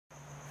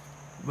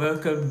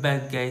Welcome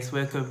back, guys.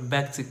 Welcome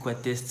back to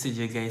Quartet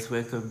Studio, guys.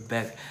 Welcome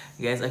back,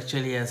 guys.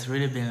 Actually, it has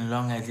really been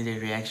long. I did a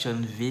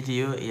reaction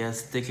video. It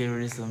has taken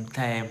really some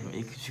time.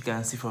 If you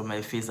can see from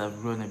my face,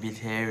 I've grown a bit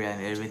hairy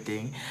and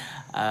everything.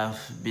 I've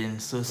been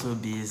so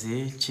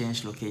busy.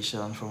 Changed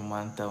location from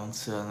one town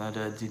to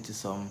another due to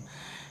some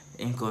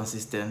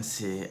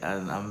inconsistency,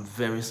 and I'm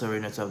very sorry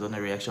not to have done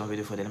a reaction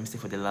video for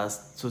the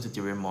last 2 to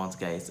 3 months,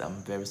 guys.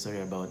 I'm very sorry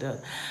about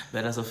that,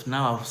 but as of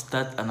now I'll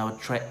start and I'll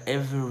try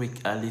every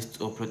week at least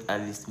to upload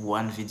at least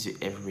one video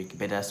every week.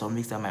 But there are some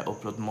weeks I might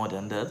upload more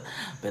than that,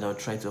 but I'll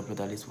try to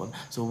upload at least one.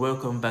 So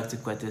welcome back to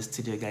Quartet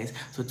Studio, guys.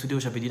 So today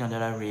we shall be doing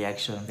another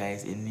reaction,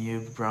 guys, a new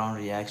brown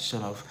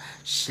reaction of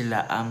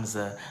Shila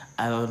Amzah.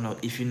 I don't know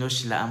if you know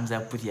Shila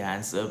Amzah, put your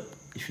hands up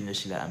if you know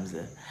Shila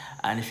Amzah,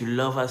 and if you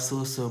love her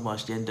so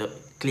much, then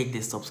click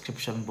the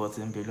subscription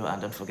button below and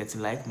don't forget to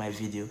like my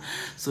video.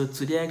 So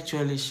today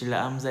actually Shila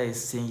Amzah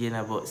is singing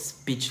about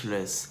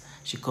Speechless.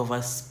 She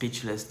covers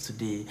Speechless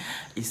today.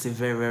 It's a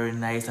very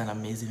nice and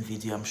amazing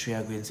video. I'm sure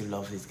you're going to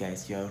love it,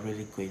 guys. You're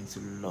really going to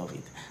love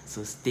it.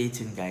 So stay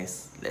tuned,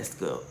 guys. Let's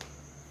go.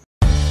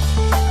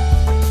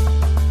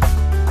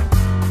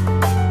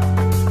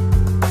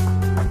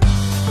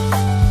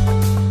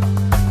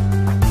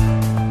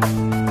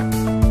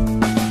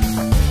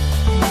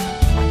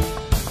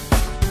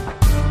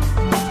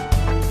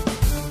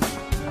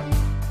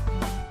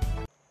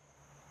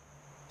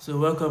 So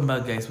welcome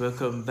back, guys.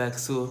 Welcome back.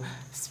 So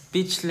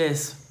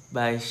Speechless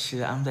by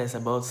Shila Amzah is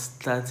about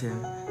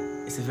starting.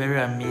 It's a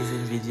very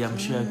amazing video. I'm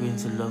sure you're going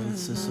to love it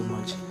so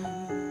much.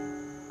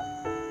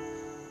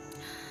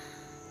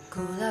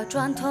 古老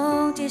传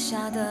统结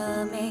下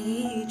的每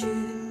一句，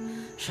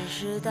世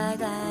世代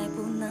代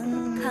不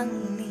能抗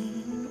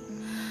力。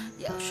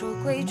要说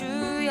规矩，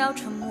要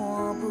沉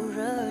默不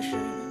惹事，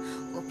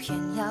我偏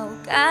要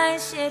感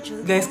谢这。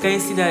Guys, can you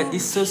see that?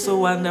 It's so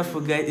wonderful,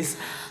 guys.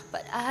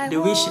 The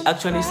way she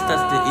actually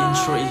starts the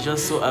intro is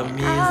just so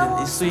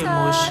amazing. It's so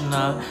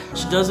emotional.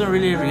 She doesn't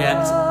really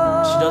react.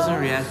 She doesn't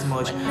react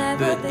much.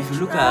 But if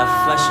you look at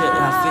her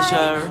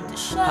facial,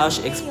 how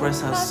she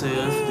expresses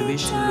herself, the way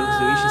she looks,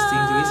 the way she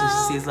sings, the way she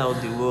says out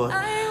the word,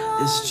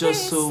 it's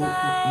just so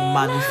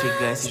magnific,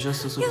 guys. It's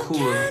just so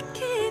cool.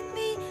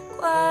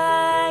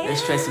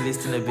 Let's try to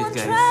listen a bit,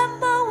 guys.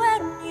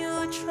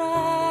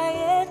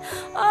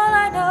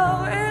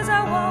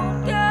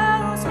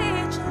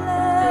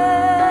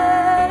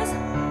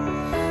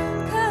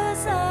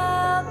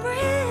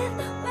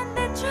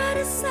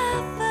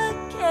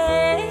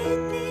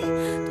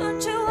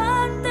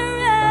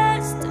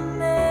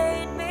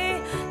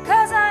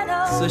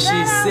 So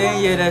she's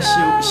saying here that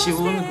she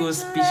won't go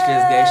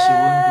speechless, guys. She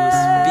won't go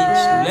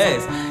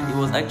speechless. It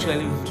was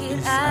actually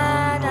this,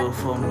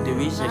 from the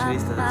way she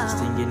actually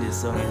started singing the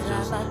song.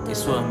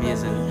 It's so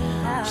amazing.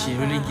 She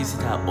really gives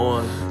it her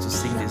all to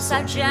sing this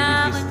song. She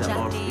really gives it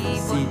her all. You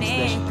see that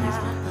she gives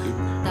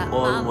it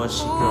all what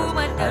she does,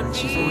 and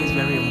she's always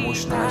very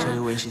emotional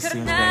actually when she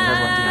sings, guys. That's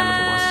one thing I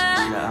love about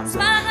Shila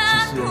Amzah.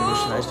 She's so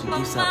emotional. She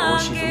gives her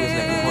all. She's always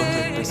like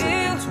 100%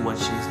 into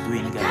what she's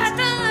doing, guys.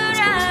 Let's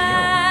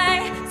continue.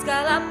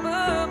 Segala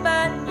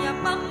beban yang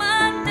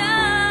memandang,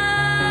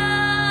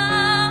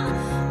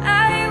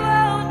 I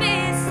won't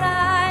be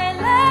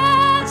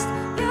silenced.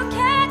 You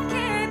can't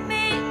keep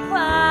me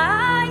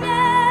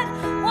quiet.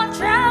 Won't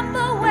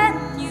tremble when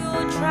you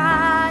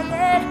try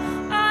it.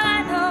 All I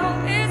know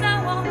is I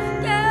won't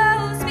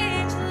go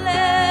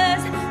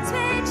speechless,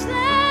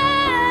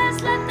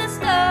 speechless. Let the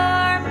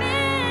storm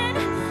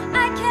in.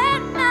 I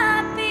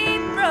cannot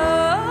be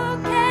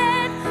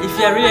broken. If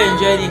you're really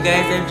enjoying it,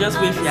 guys, then just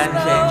wave your hand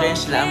if you're enjoying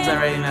Shila Amzah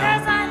right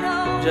now.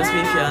 Just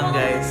wave your hand,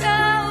 guys.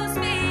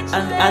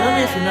 And I don't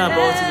know if you know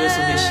about it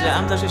also, but Shila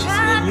Amzah, she's in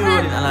a new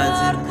role in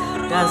Aladdin.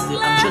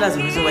 I'm sure that's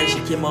the reason why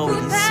she came out with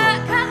this song.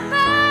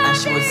 And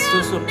she was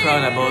so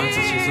proud about it.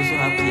 She was so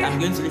happy. I'm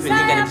going to leave a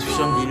link in the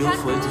description below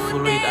for you to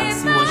follow it and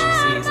see what she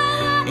says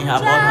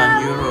about her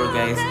new role,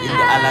 guys, in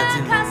the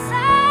Aladdin Disney.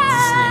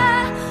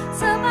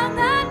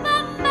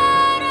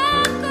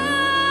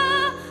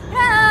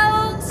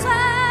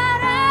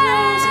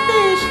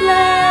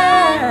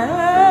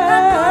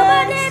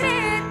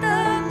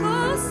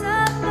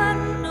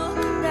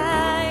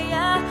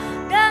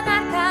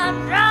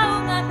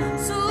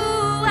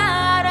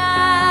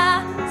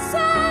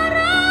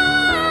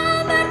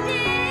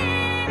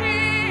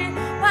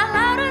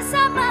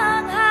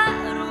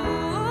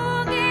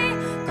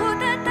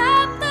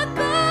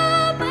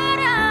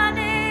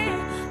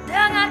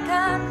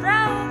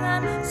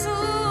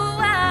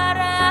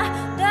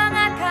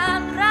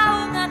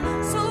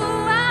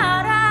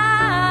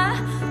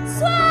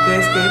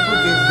 Guys, can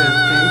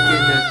you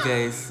get that,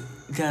 guys?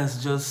 That's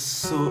just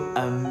so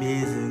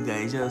amazing,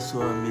 guys. Just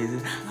so amazing.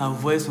 Her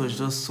voice was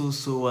just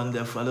so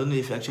wonderful. I don't know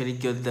if you actually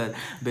get that,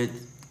 but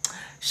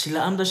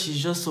Shila Amzah, she's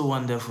just so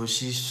wonderful.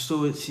 She's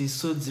so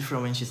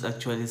different when she's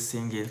actually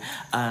singing,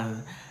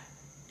 and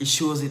it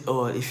shows it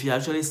all. If you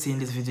actually seen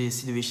this video, you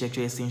see the way she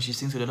actually sings. She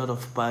sings with a lot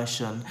of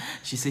passion.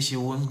 She says she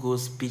won't go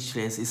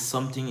speechless. It's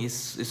something,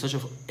 it's such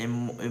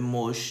an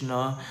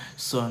emotional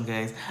song,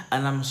 guys.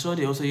 And I'm sure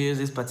they also use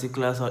this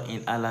particular song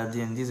in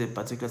Aladdin. This is a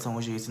particular song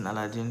which she used in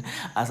Aladdin.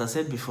 As I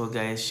said before,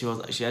 guys, she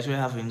actually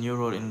have a new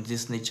role in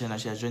Disney Channel.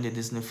 She has joined the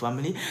Disney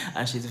family,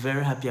 and she's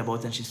very happy about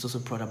it, and she's so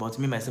proud about it.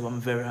 Me myself,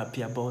 I'm very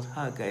happy about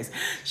her, guys.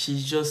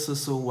 She's just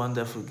so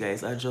wonderful,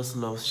 guys. I just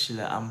love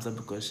Shila Amzah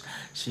because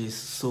she's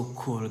so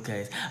cool,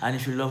 guys. And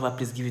if you love her,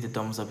 please give it a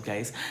thumbs up,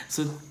 guys.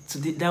 So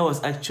this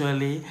was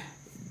actually,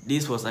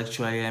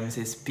 let me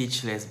say,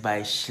 Speechless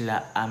by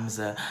Shila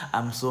Amzah.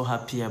 I'm so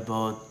happy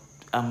about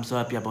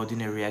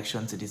doing a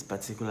reaction to this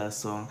particular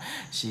song.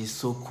 She's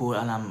so cool,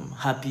 and I'm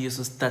happy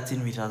also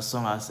starting with her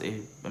song as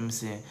a,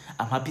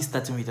 I'm happy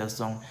starting with her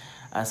song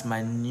as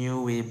my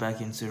new way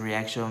back into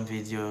reaction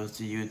videos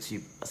to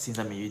YouTube, since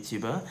I'm a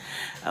YouTuber.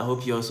 I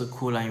hope you're also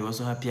cool and you're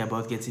also happy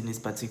about getting this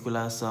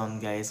particular song,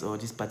 guys, or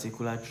this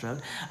particular track.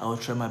 I will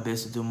try my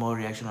best to do more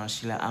reaction on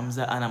Shila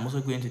Amzah, and I'm also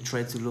going to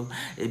try to look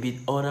a bit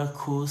other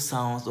cool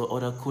sounds or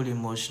other cool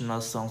emotional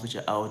songs which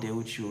are out there,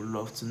 which you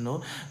love to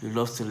know, you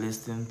love to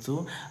listen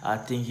to. I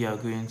think you are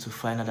going to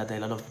find out that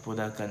there are a lot of people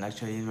that can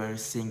actually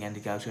sing, and they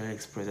can actually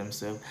express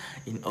themselves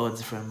in all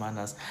different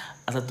manners.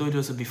 As I told you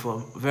also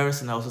before, very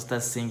soon I also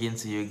start singing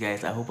to you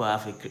guys. I hope I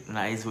have a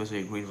nice voice or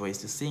a great voice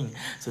to sing.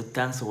 So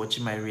thanks for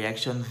watching my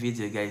reaction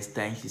video, guys.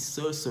 Thank you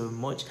so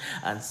much,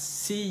 and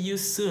see you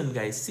soon,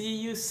 guys. See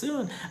you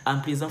soon.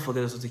 And please don't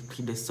forget also to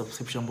click the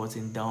subscription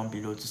button down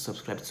below to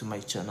subscribe to my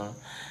channel.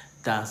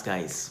 Thanks,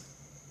 guys.